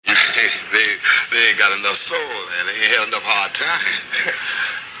they ain't got enough soul, man. They ain't had enough hard time.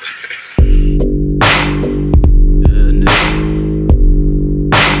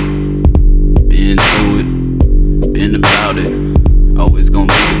 Been through it, been about it, always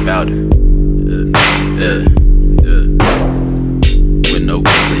gonna be about it. When I was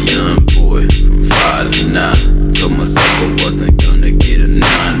a young boy, from 5 to 9, told myself I wasn't gonna get a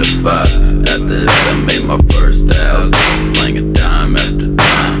 9 to 5. After that I made my first house, slinging dime after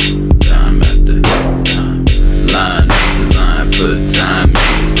dime, dime after dime, line after line, put time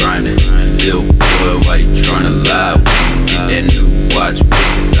into grinding. Little boy, why you tryna lie when you get that new watch with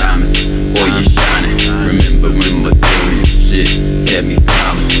the diamonds? Boy, you shining. Remember when material shit had me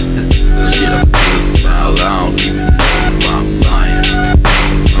smiling? Shit, I still smile. I don't even know why I'm lying.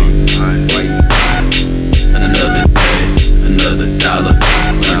 Another day, another dollar.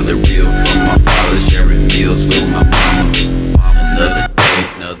 Learn the real from my father, sharing meals with my mama. Another day,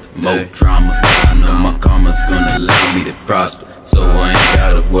 more drama. I know my karma's gonna allow me to prosper, so I ain't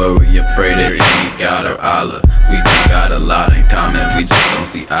gotta worry or pray that any God or Allah. We do got a lot in common, we just don't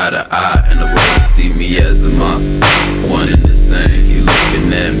see eye to eye. And the world see me as a monster, one and the same. He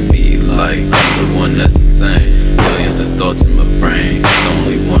looking at me like I'm the one that's insane. Millions of thoughts in my brain, the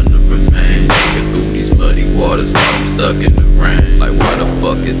only one to remain. Walking through these muddy waters while I'm stuck in the rain. Like why the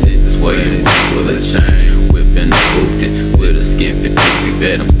fuck is it this way and when will it change? Whipping and booped it with a skimpy doobie.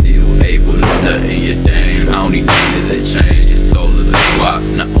 Bet I'm still able to nut in your dame. I don't need none of that change, your soul of the guap,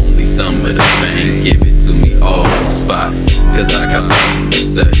 not only some of the pain. Give it to me all on the spot, cause I got something to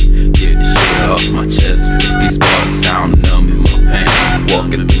say. Get the shit off my chest with these bars, sound numb in my pain.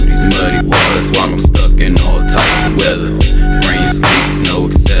 Walking through these muddy waters while I'm stuck in all types of weather. Rain, sleet, snow,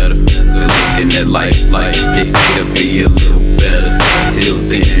 etc. Still looking at life like it could be a little better. Till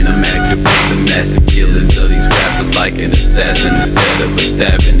then I'm active with the massive killings of these rappers like an assassin. Instead of a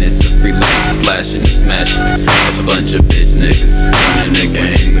stabbing, it's a freelancer slashing and smashing. A bunch of bitch niggas running the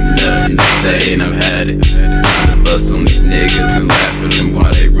game with nothing to say, and I've had it. Time to bust on these niggas and laugh at them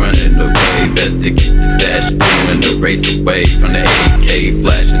while they running away. Best to get the dash, doing the race away from the AK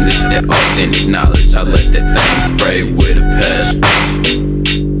flashing. This that authentic knowledge, I let that thing spray with a passion.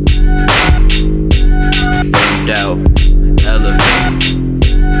 Burned out,